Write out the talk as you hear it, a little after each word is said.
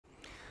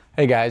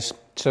Hey guys,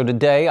 so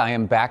today I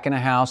am back in a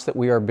house that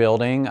we are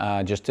building.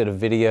 Just did a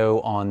video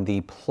on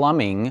the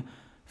plumbing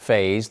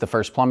phase, the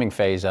first plumbing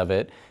phase of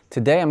it.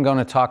 Today I'm going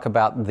to talk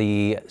about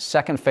the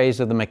second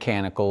phase of the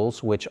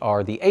mechanicals, which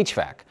are the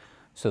HVAC.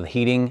 So the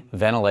heating,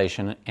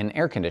 ventilation, and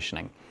air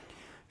conditioning.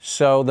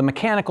 So the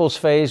mechanicals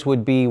phase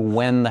would be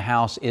when the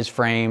house is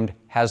framed,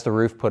 has the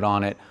roof put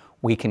on it.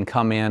 We can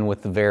come in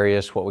with the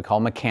various, what we call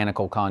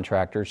mechanical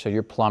contractors. So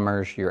your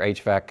plumbers, your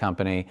HVAC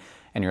company,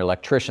 and your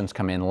electricians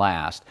come in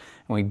last.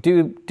 And we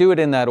do it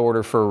in that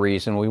order for a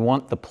reason. We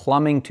want the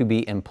plumbing to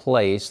be in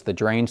place, the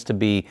drains to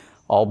be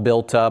all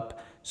built up,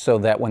 so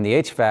that when the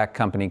HVAC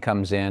company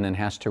comes in and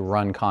has to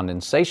run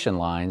condensation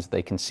lines,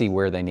 they can see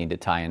where they need to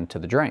tie into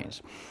the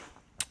drains.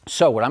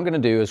 So what I'm going to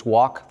do is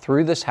walk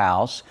through this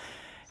house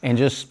and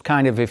just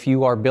kind of, if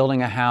you are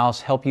building a house,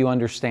 help you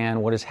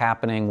understand what is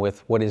happening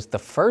with what is the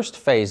first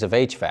phase of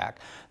HVAC.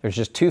 There's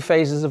just two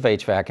phases of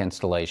HVAC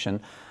installation.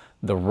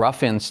 The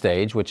rough-in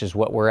stage, which is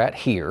what we're at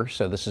here.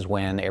 So this is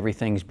when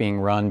everything's being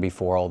run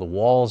before all the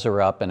walls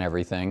are up and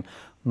everything.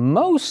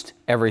 Most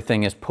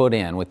everything is put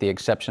in with the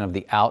exception of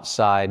the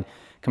outside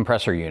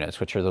compressor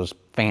units, which are those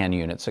fan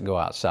units that go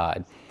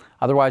outside.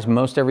 Otherwise,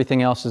 most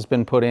everything else has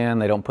been put in.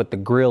 They don't put the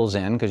grills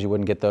in because you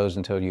wouldn't get those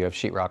until you have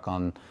sheetrock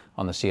on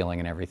the ceiling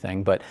and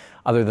everything. But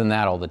other than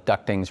that, all the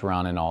ducting's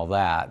run and all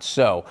that.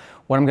 So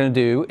what I'm going to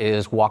do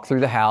is walk through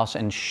the house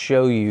and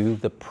show you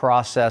the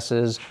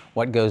processes,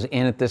 what goes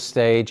in at this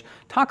stage.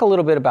 Talk a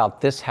little bit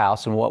about this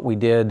house and what we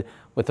did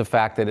with the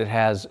fact that it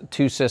has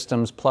two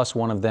systems, plus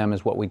one of them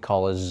is what we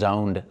call a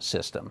zoned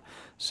system.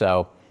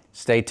 So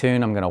stay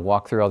tuned. I'm going to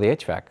walk through all the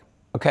HVAC.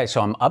 Okay,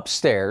 so I'm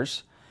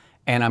upstairs.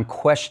 And I'm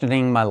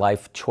questioning my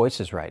life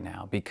choices right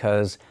now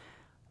because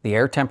the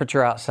air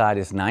temperature outside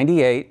is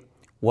 98.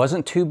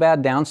 Wasn't too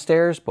bad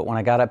downstairs, but when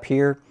I got up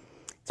here,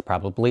 it's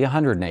probably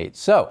 108.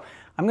 So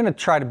I'm going to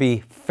try to be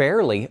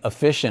fairly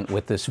efficient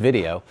with this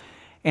video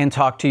and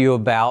talk to you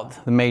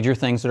about the major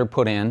things that are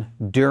put in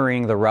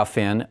during the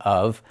rough-in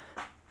of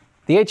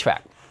the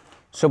HVAC.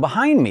 So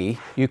behind me,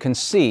 you can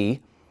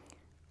see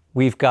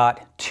we've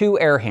got two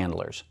air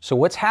handlers. So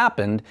what's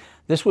happened,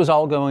 this was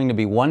all going to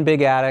be one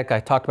big attic.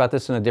 I talked about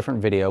this in a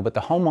different video, but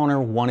the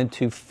homeowner wanted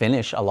to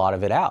finish a lot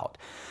of it out.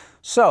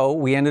 So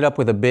we ended up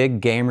with a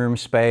big game room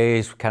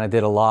space. We kind of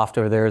did a loft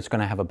over there. It's going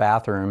to have a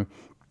bathroom,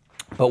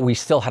 but we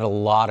still had a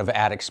lot of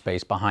attic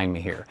space behind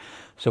me here.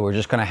 So we're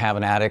just going to have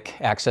an attic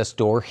access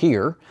door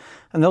here,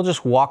 and they'll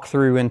just walk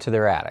through into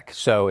their attic.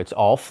 So it's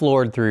all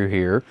floored through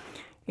here.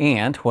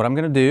 And what I'm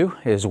going to do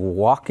is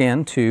walk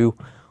into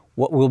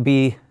what will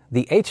be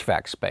the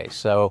HVAC space.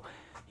 So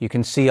you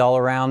can see all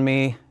around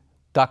me,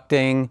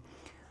 ducting.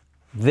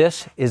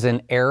 This is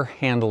an air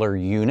handler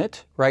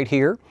unit right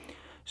here.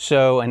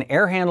 So an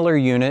air handler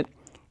unit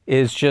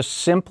is just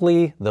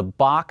simply the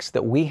box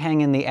that we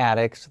hang in the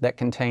attics that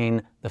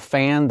contain the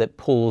fan that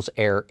pulls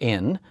air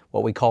in,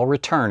 what we call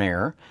return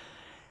air,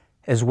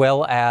 as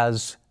well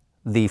as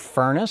the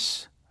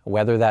furnace,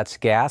 whether that's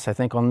gas. I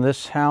think on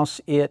this house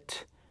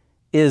it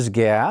is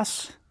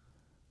gas.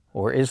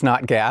 Or is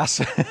not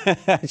gas.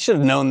 I should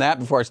have known that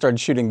before I started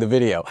shooting the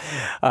video.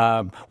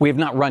 We have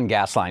not run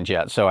gas lines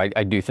yet, so I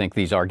do think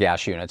these are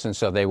gas units, and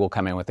so they will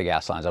come in with the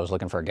gas lines. I was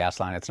looking for a gas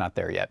line, it's not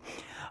there yet.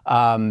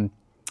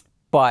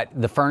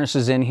 But the furnace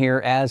is in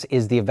here, as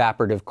is the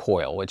evaporative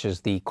coil, which is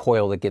the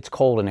coil that gets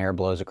cold and air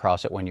blows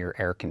across it when you're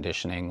air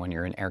conditioning, when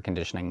you're in air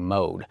conditioning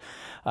mode.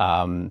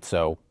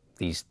 So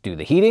these do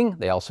the heating,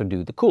 they also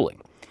do the cooling.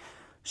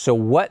 So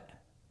what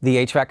the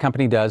HVAC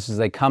company does is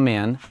they come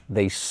in,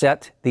 they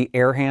set the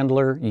air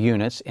handler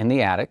units in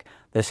the attic.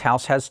 This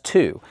house has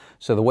two.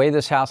 So the way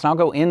this house, and I'll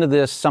go into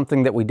this,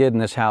 something that we did in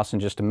this house in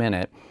just a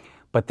minute,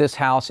 but this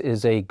house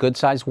is a good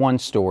size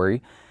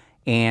one-story,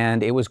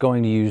 and it was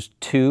going to use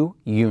two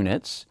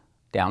units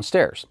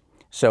downstairs.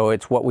 So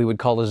it's what we would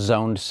call a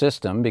zoned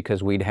system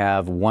because we'd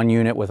have one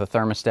unit with a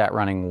thermostat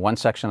running one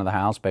section of the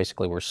house.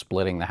 Basically, we're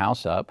splitting the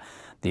house up.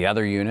 The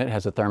other unit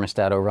has a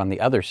thermostat over on the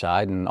other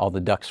side, and all the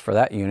ducts for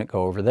that unit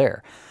go over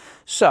there.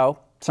 So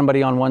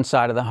somebody on one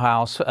side of the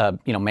house,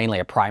 mainly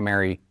a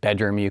primary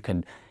bedroom, you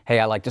can, hey,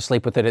 I like to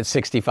sleep with it at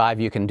 65.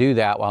 You can do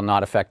that while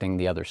not affecting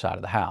the other side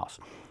of the house.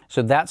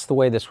 So that's the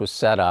way this was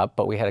set up,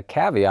 but we had a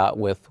caveat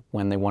with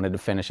when they wanted to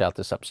finish out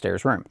this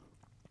upstairs room.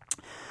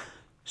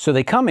 So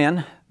they come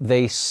in,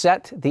 they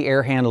set the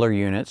air handler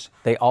units.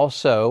 They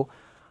also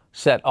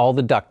set all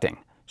the ducting.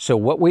 So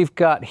what we've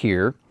got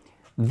here,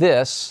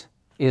 this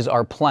is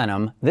our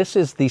plenum. This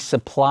is the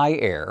supply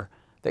air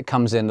that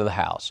comes into the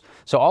house.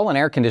 So all an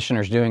air conditioner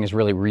is doing is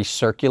really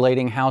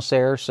recirculating house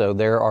air. So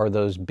there are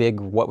those big,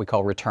 what we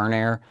call return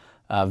air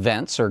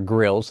vents or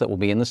grills that will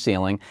be in the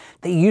ceiling.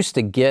 They used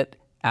to get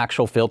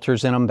actual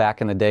filters in them back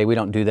in the day. We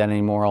don't do that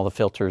anymore. All the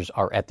filters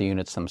are at the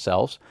units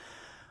themselves.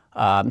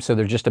 So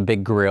they're just a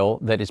big grill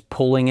that is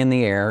pulling in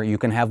the air. You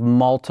can have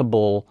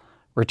multiple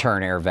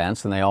return air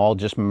vents and they all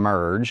just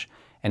merge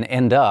and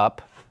end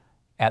up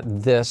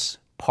at this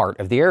part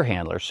of the air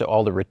handler. So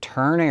all the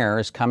return air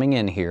is coming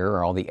in here,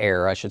 or all the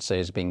air, I should say,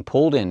 is being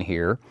pulled in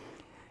here.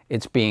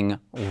 It's being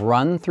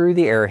run through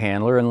the air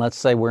handler, and let's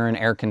say we're in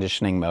air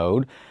conditioning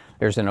mode.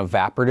 There's an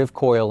evaporative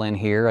coil in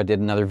here. I did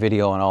another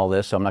video on all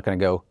this, so I'm not going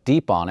to go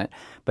deep on it,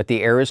 but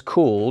the air is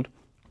cooled,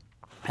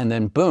 and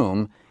then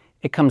boom,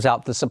 it comes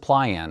out the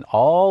supply end.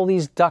 All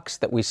these ducts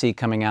that we see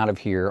coming out of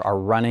here are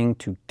running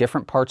to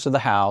different parts of the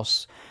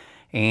house,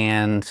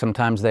 and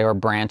sometimes they are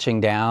branching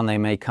down. They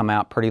may come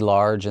out pretty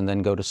large and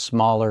then go to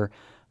smaller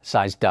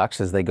size ducts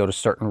as they go to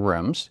certain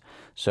rooms.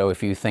 So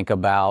if you think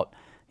about,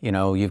 you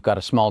know, you've got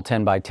a small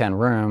 10 by 10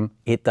 room,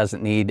 it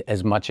doesn't need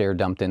as much air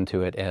dumped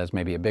into it as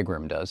maybe a big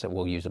room does. It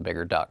will use a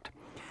bigger duct.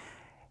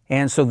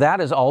 And so that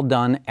is all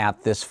done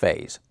at this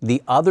phase.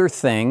 The other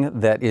thing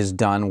that is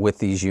done with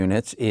these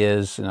units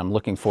is, and I'm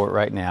looking for it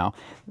right now,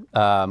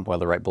 well,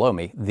 they're right below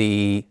me,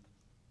 the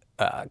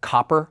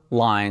copper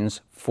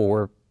lines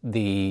for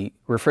the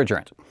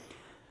refrigerant.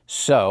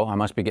 So, I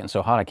must be getting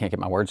so hot I can't get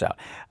my words out.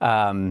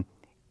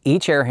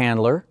 Each air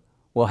handler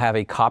will have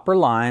a copper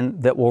line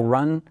that will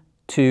run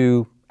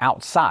to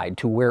outside,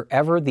 to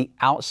wherever the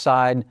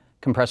outside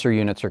compressor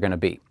units are going to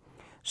be.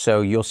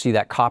 So you'll see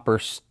that copper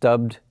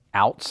stubbed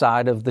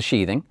outside of the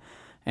sheathing,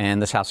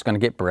 and this house is going to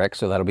get brick,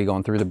 so that'll be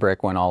going through the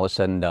brick when all is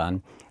said and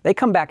done. They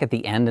come back at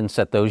the end and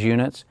set those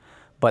units,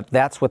 but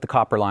that's what the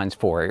copper line's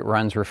for. It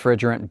runs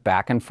refrigerant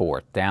back and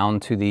forth, down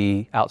to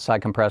the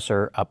outside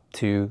compressor, up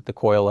to the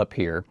coil up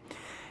here.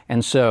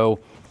 And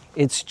so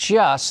it's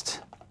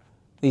just,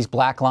 these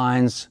black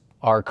lines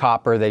are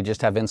copper, they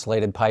just have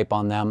insulated pipe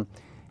on them,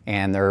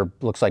 and they're,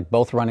 looks like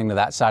both running to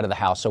that side of the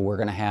house, so we're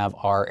going to have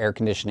our air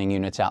conditioning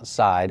units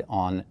outside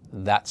on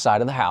that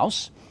side of the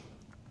house.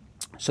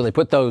 So they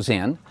put those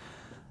in.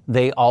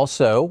 They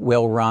also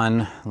will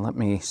run, let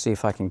me see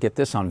if I can get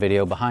this on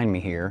video behind me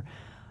here.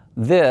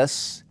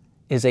 This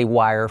is a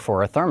wire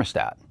for a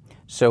thermostat.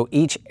 So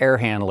each air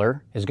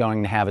handler is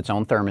going to have its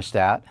own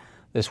thermostat.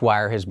 This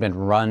wire has been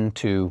run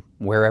to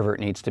wherever it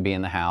needs to be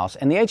in the house.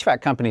 And the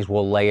HVAC companies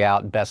will lay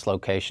out best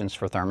locations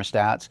for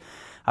thermostats.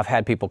 I've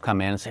had people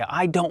come in and say,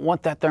 I don't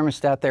want that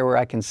thermostat there where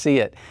I can see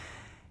it.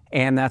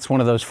 And that's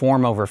one of those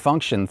form over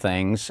function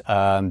things,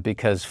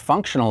 because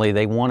functionally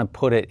they want to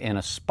put it in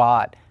a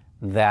spot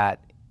that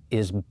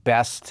is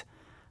best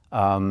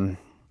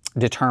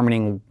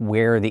determining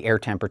where the air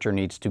temperature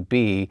needs to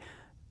be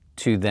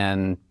to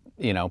then,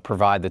 you know,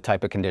 provide the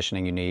type of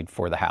conditioning you need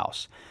for the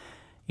house.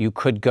 You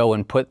could go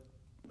and put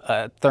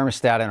a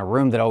thermostat in a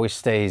room that always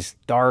stays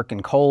dark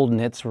and cold, and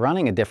it's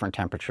running a different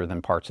temperature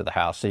than parts of the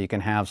house, so you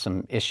can have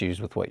some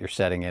issues with what you're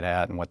setting it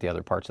at and what the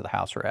other parts of the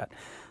house are at.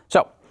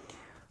 So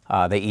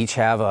they each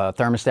have a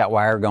thermostat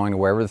wire going to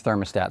wherever the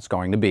thermostat's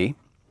going to be.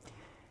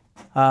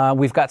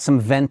 We've got some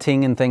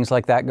venting and things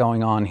like that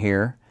going on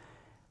here.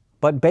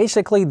 But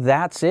basically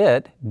that's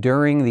it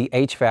during the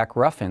HVAC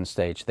rough-in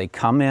stage. They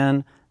come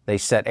in, they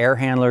set air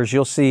handlers.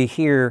 You'll see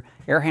here,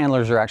 air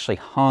handlers are actually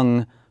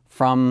hung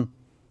from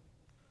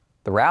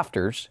the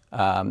rafters.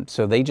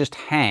 So they just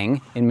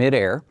hang in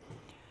midair.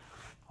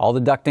 All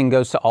the ducting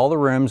goes to all the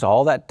rooms.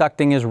 All that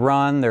ducting is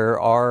run. There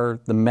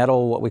are the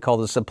metal, what we call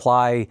the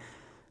supply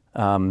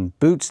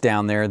boots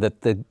down there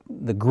that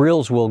the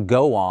grills will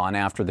go on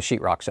after the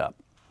sheetrock's up.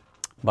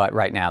 But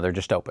right now they're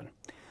just open.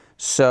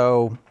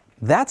 So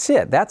that's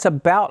it. That's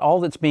about all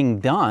that's being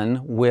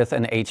done with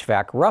an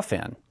HVAC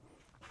rough-in.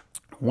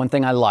 One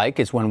thing I like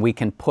is when we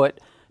can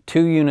put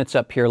two units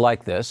up here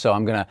like this. So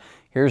I'm gonna,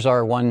 here's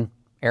our one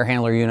air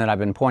handler unit I've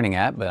been pointing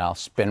at, but I'll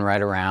spin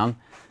right around.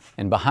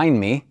 And behind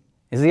me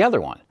is the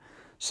other one.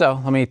 So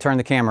let me turn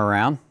the camera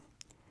around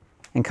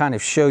and kind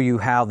of show you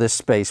how this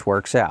space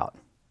works out.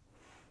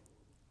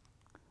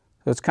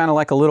 So it's kind of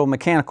like a little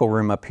mechanical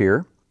room up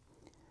here.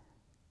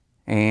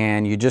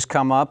 And you just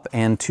come up,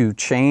 and to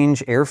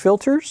change air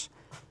filters,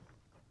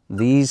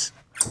 these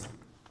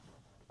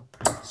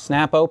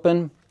snap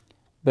open,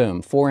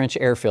 boom, 4-inch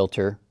air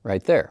filter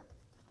right there.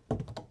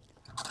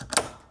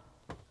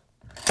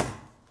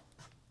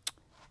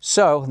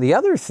 So the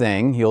other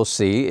thing you'll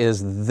see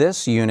is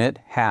this unit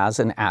has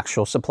an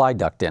actual supply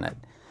duct in it.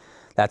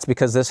 That's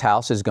because this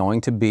house is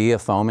going to be a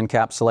foam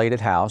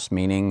encapsulated house,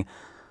 meaning,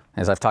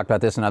 as I've talked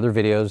about this in other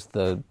videos,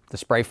 the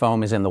spray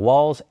foam is in the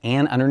walls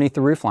and underneath the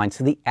roof line,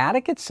 so the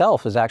attic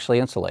itself is actually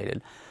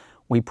insulated.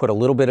 We put a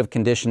little bit of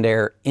conditioned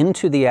air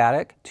into the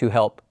attic to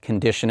help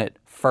condition it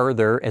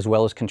further, as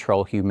well as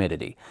control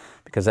humidity,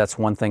 because that's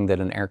one thing that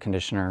an air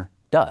conditioner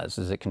does,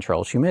 is it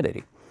controls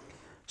humidity.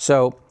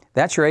 So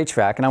that's your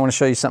HVAC, and I want to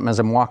show you something as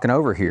I'm walking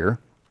over here.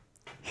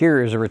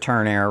 Here is a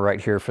return air right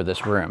here for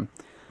this room.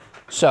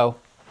 So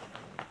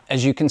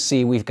as you can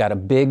see, we've got a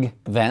big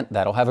vent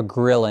that'll have a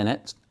grill in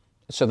it.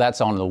 So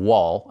that's on the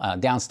wall.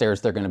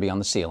 Downstairs, they're going to be on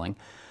the ceiling.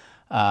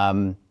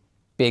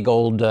 Big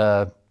old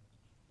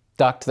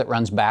duct that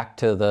runs back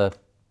to the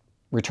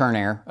return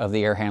air of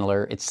the air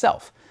handler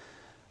itself.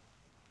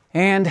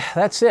 And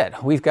that's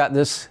it. We've got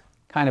this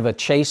kind of a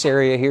chase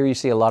area here. You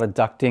see a lot of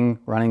ducting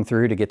running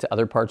through to get to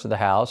other parts of the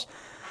house.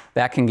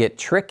 That can get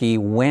tricky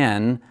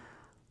when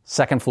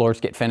second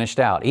floors get finished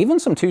out. Even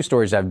some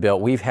 2-stories I've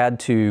built, we've had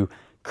to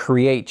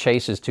create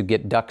chases to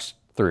get ducts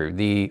through.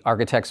 The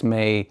architects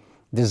may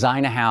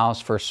design a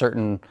house for a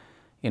certain,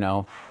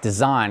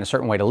 design, a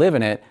certain way to live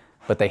in it,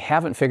 but they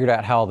haven't figured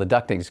out how all the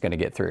ducting is going to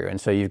get through. And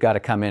so you've got to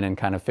come in and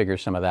kind of figure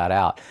some of that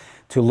out.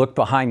 To look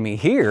behind me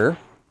here,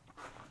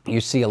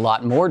 you see a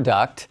lot more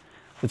duct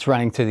that's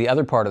running to the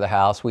other part of the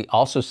house. We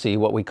also see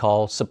what we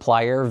call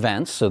supply air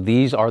vents. So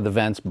these are the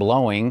vents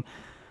blowing,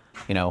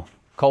 you know,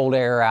 cold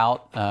air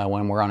out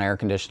when we're on air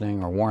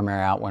conditioning, or warm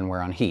air out when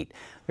we're on heat.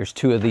 There's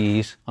 2 of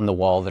these on the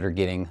wall that are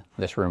getting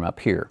this room up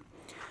here.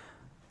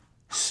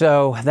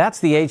 So that's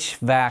the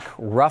HVAC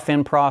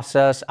rough-in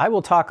process. I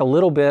will talk a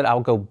little bit,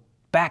 I'll go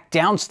back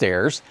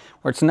downstairs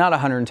where it's not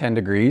 110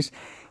 degrees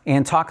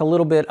and talk a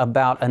little bit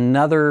about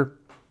another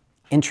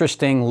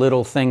interesting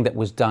little thing that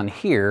was done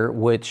here,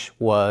 which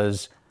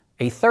was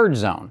a third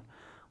zone.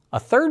 A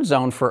third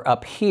zone for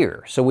up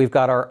here. So we've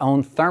got our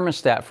own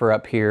thermostat for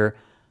up here,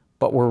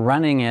 but we're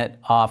running it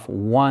off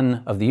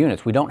one of the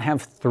units. We don't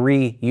have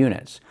 3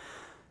 units.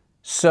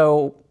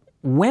 So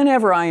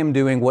whenever I am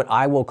doing what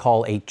I will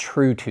call a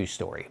true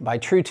 2-story, by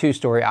true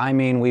 2-story, I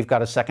mean we've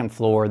got a second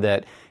floor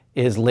that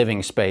is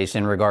living space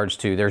in regards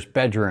to there's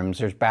bedrooms,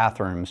 there's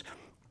bathrooms.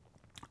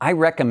 I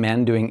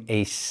recommend doing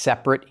a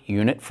separate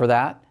unit for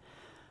that,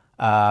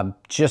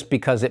 just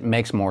because it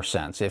makes more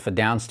sense. If a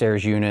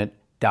downstairs unit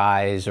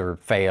dies or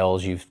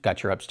fails, you've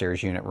got your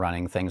upstairs unit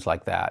running, things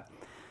like that.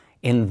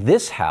 In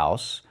this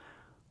house,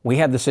 we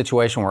had the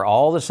situation where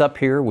all this up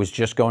here was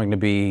just going to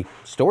be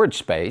storage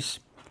space.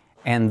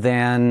 And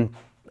then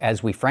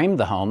as we framed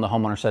the home, the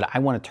homeowner said, I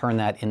want to turn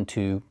that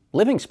into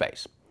living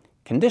space,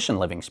 conditioned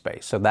living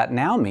space. So that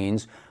now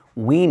means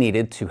we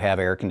needed to have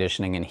air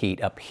conditioning and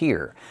heat up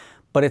here.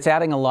 But it's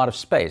adding a lot of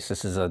space.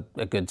 This is a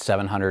good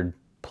 700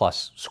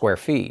 plus square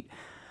feet.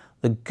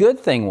 The good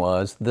thing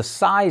was the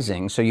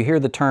sizing. So you hear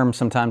the term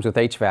sometimes with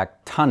HVAC,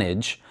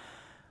 tonnage.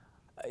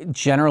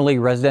 Generally,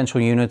 residential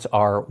units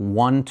are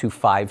 1 to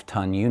 5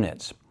 ton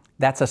units.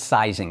 That's a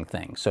sizing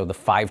thing. So the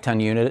 5-ton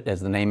unit, as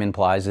the name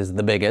implies, is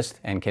the biggest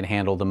and can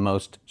handle the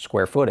most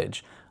square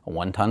footage. A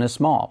 1 ton is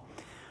small.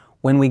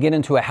 When we get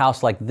into a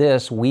house like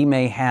this, we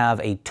may have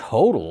a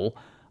total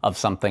of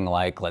something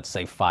like, let's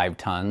say 5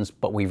 tons,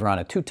 but we've run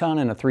a 2-ton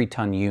and a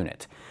 3-ton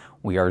unit.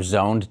 We are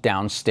zoned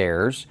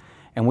downstairs,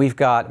 and we've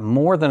got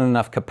more than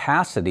enough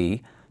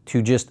capacity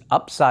to just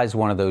upsize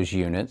one of those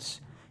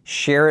units,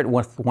 share it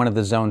with one of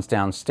the zones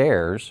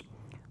downstairs,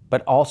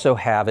 but also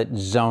have it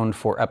zoned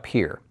for up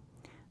here.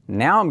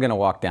 Now I'm going to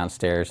walk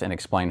downstairs and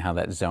explain how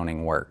that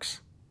zoning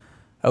works.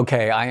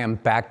 Okay, I am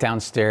back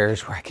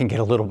downstairs where I can get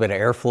a little bit of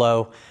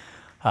airflow.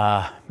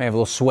 May have a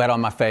little sweat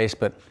on my face,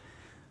 but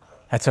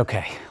that's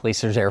okay. At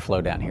least there's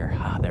airflow down here.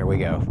 There we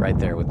go, right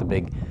there with the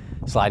big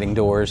sliding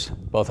doors,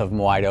 both of them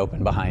wide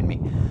open behind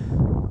me.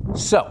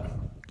 So,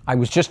 I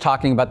was just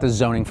talking about the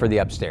zoning for the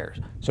upstairs.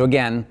 So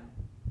again,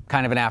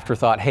 kind of an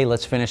afterthought, hey,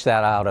 let's finish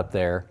that out up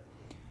there.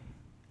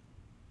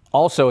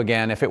 Also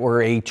again, if it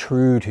were a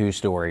true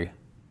 2-story,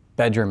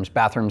 bedrooms,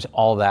 bathrooms,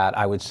 all that,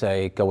 I would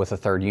say go with a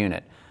 3rd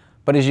unit.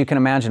 But as you can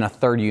imagine, a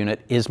 3rd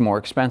unit is more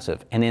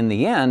expensive. And in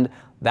the end,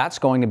 that's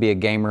going to be a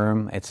game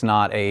room. It's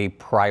not a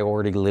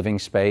priority living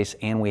space,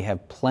 and we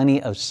have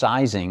plenty of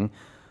sizing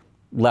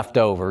left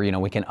over. You know,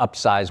 we can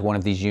upsize one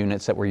of these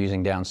units that we're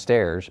using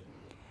downstairs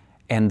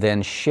and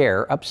then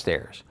share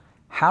upstairs.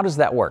 How does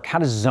that work? How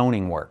does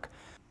zoning work?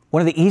 One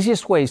of the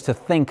easiest ways to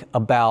think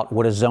about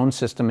what a zone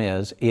system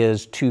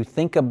is to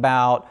think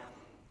about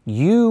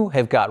you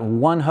have got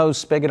 1 hose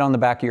spigot on the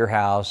back of your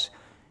house,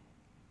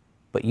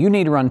 but you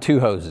need to run 2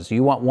 hoses.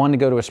 You want one to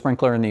go to a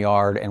sprinkler in the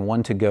yard and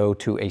one to go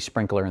to a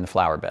sprinkler in the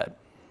flower bed.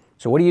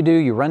 So what do?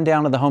 You run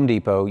down to the Home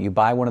Depot, you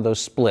buy one of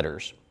those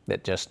splitters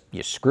that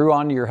you screw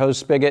onto your hose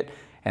spigot,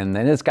 and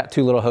then it's got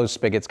 2 little hose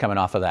spigots coming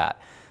off of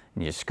that.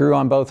 And you screw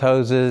on both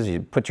hoses, you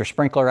put your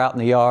sprinkler out in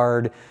the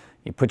yard,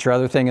 you put your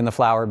other thing in the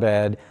flower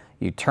bed,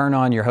 you turn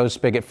on your hose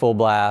spigot full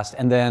blast,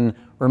 and then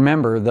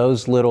remember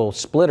those little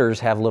splitters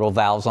have little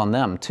valves on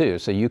them too,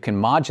 so you can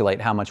modulate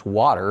how much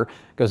water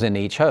goes into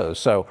each hose.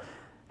 So,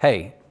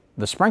 hey,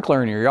 the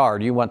sprinkler in your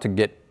yard, you want to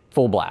get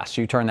full blast,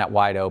 you turn that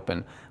wide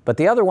open. But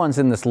the other one's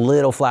in this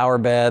little flower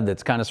bed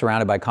that's kind of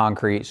surrounded by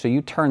concrete, so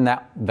you turn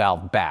that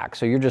valve back.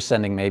 So you're just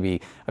sending maybe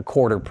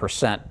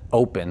 0.25%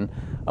 open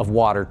of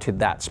water to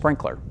that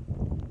sprinkler.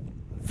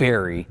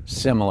 Very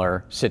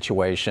similar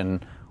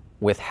situation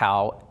with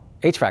how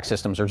HVAC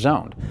systems are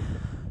zoned.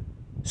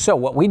 So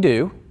what we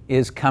do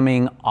is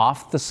coming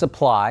off the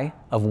supply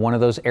of one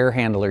of those air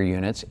handler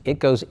units, it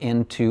goes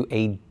into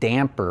a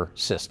damper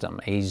system,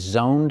 a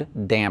zoned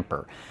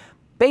damper.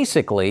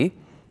 Basically,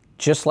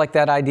 just like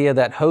that idea,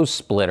 that hose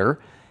splitter,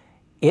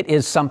 it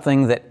is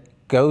something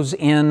that goes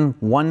in,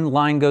 one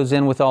line goes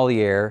in with all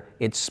the air,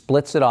 it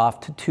splits it off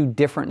to 2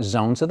 different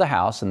zones of the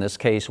house. In this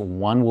case,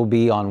 one will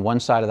be on one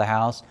side of the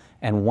house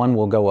and one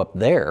will go up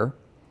there.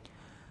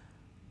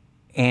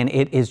 And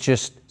it is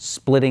just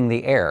splitting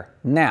the air.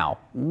 Now,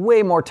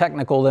 way more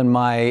technical than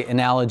my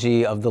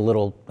analogy of the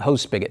little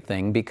hose spigot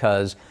thing,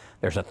 because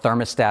there's a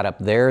thermostat up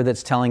there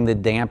that's telling the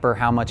damper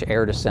how much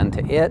air to send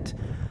to it.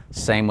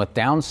 Same with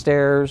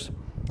downstairs.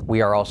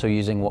 We are also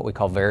using what we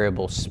call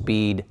variable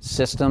speed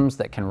systems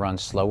that can run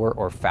slower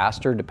or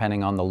faster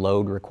depending on the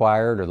load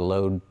required or the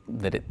load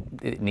that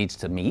it needs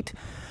to meet.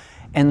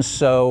 And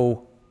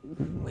so,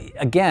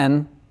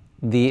 again,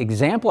 the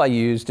example I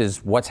used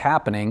is what's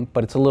happening,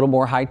 but it's a little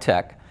more high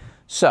tech.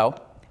 So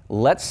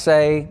let's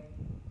say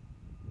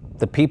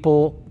the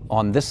people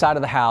on this side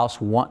of the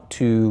house want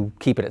to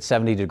keep it at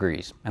 70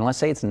 degrees. And let's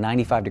say it's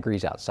 95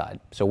 degrees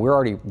outside. So we're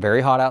already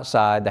very hot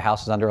outside. The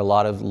house is under a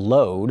lot of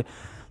load.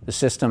 The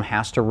system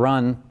has to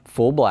run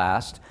full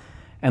blast.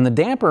 And the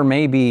damper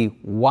may be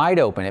wide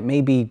open. It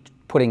may be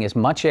putting as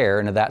much air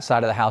into that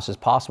side of the house as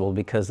possible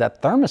because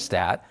that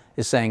thermostat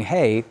is saying,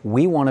 hey,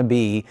 we want to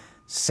be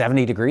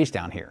 70 degrees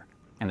down here.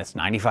 And it's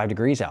 95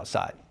 degrees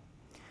outside.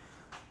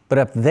 But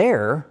up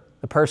there,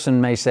 the person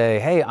may say,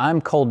 hey,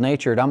 I'm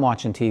cold-natured, I'm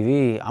watching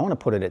TV, I want to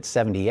put it at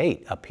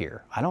 78 up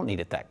here. I don't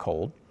need it that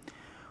cold.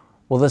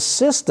 Well, the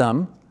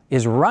system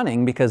is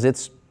running because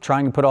it's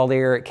trying to put all the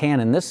air it can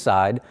in this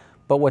side,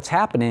 but what's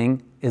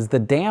happening is the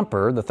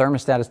damper, the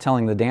thermostat is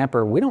telling the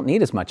damper, we don't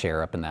need as much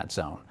air up in that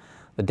zone.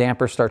 The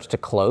damper starts to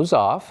close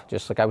off,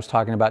 just like I was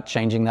talking about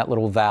changing that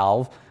little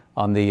valve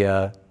on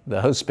the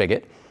hose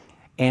spigot,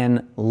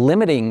 and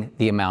limiting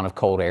the amount of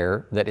cold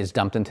air that is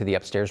dumped into the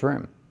upstairs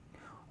room,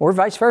 or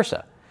vice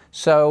versa.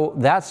 So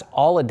that's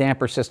all a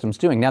damper system's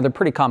doing. Now they're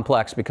pretty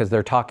complex because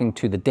they're talking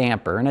to the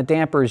damper, and a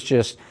damper is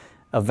just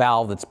a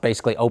valve that's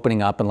basically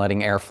opening up and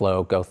letting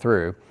airflow go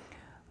through.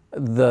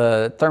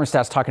 The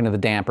thermostat's talking to the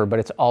damper, but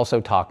it's also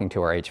talking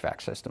to our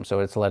HVAC system. So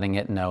it's letting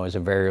it know as a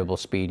variable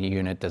speed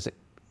unit, does it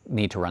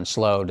need to run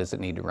slow? Does it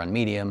need to run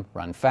medium,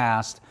 run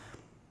fast?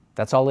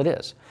 That's all it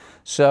is.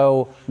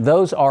 So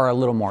those are a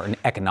little more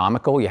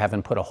economical. You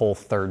haven't put a whole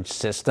third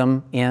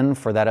system in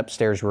for that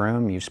upstairs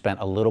room. You've spent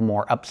a little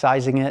more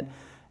upsizing it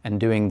and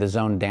doing the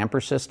zone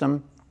damper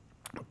system,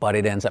 but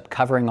it ends up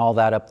covering all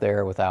that up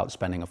there without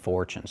spending a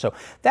fortune. So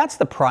that's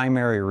the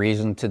primary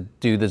reason to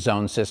do the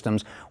zone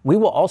systems. We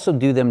will also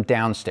do them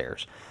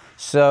downstairs.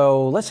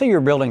 So let's say you're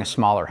building a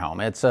smaller home.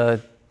 It's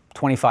a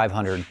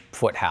 2,500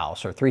 foot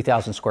house or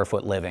 3,000 square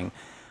foot living.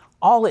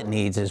 All it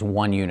needs is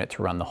one unit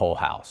to run the whole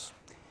house.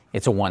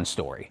 It's a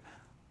one-story.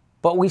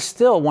 But we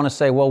still want to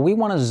say, well, we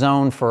want to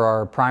zone for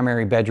our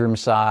primary bedroom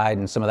side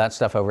and some of that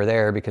stuff over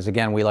there because,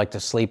 again, we like to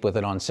sleep with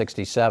it on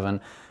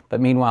 67.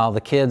 But meanwhile, the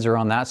kids are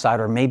on that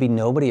side or maybe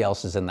nobody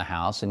else is in the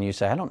house and you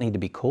say, I don't need to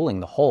be cooling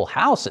the whole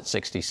house at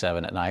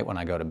 67 at night when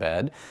I go to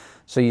bed.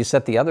 So you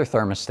set the other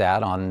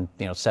thermostat on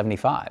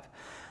 75.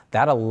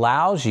 That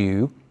allows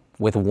you,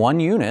 with one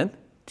unit,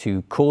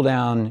 to cool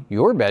down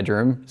your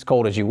bedroom as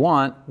cold as you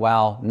want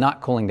while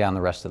not cooling down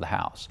the rest of the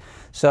house.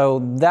 So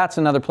that's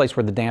another place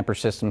where the damper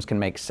systems can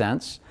make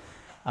sense.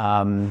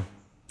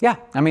 Yeah,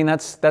 I mean,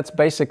 that's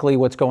basically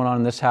what's going on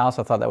in this house.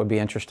 I thought that would be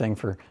interesting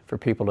for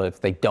people to,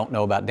 if they don't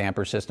know about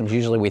damper systems.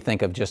 Usually we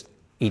think of just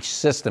each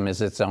system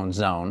as its own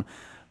zone.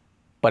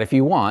 But if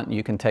you want,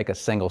 you can take a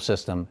single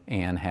system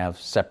and have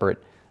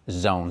separate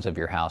zones of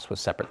your house with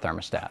separate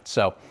thermostats.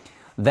 So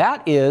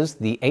that is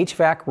the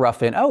HVAC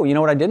rough-in. Oh, you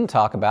know what I didn't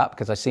talk about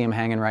because I see them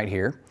hanging right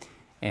here,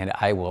 and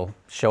I will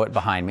show it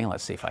behind me.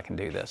 Let's see if I can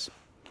do this.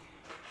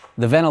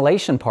 The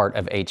ventilation part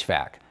of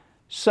HVAC.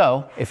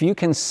 So if you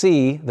can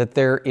see that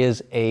there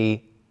is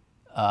a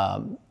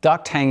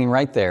duct hanging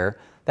right there,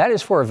 that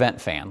is for a vent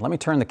fan. Let me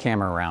turn the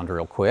camera around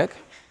real quick.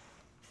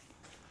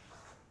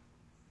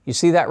 You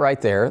see that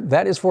right there?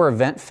 That is for a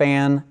vent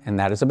fan, and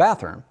that is a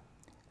bathroom.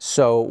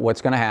 So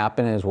what's going to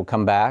happen is we'll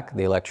come back,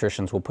 the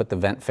electricians will put the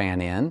vent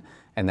fan in,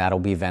 and that'll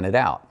be vented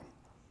out.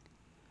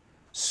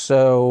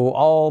 So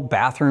all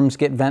bathrooms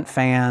get vent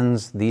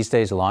fans. These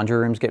days, laundry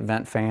rooms get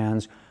vent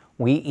fans.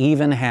 We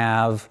even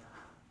have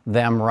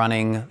them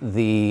running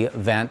the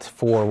vent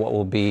for what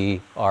will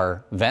be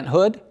our vent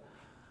hood.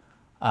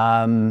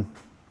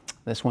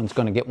 This one's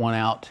going to get one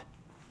out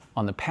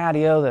on the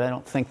patio that I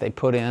don't think they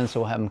put in, so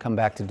we'll have them come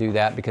back to do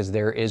that because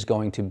there is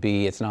going to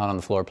be, it's not on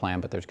the floor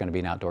plan, but there's going to be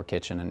an outdoor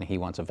kitchen and he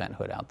wants a vent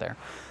hood out there.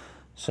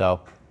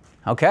 So,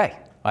 okay,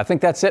 I think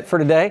that's it for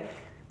today.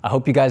 I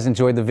hope you guys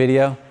enjoyed the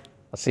video.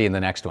 I'll see you in the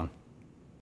next one.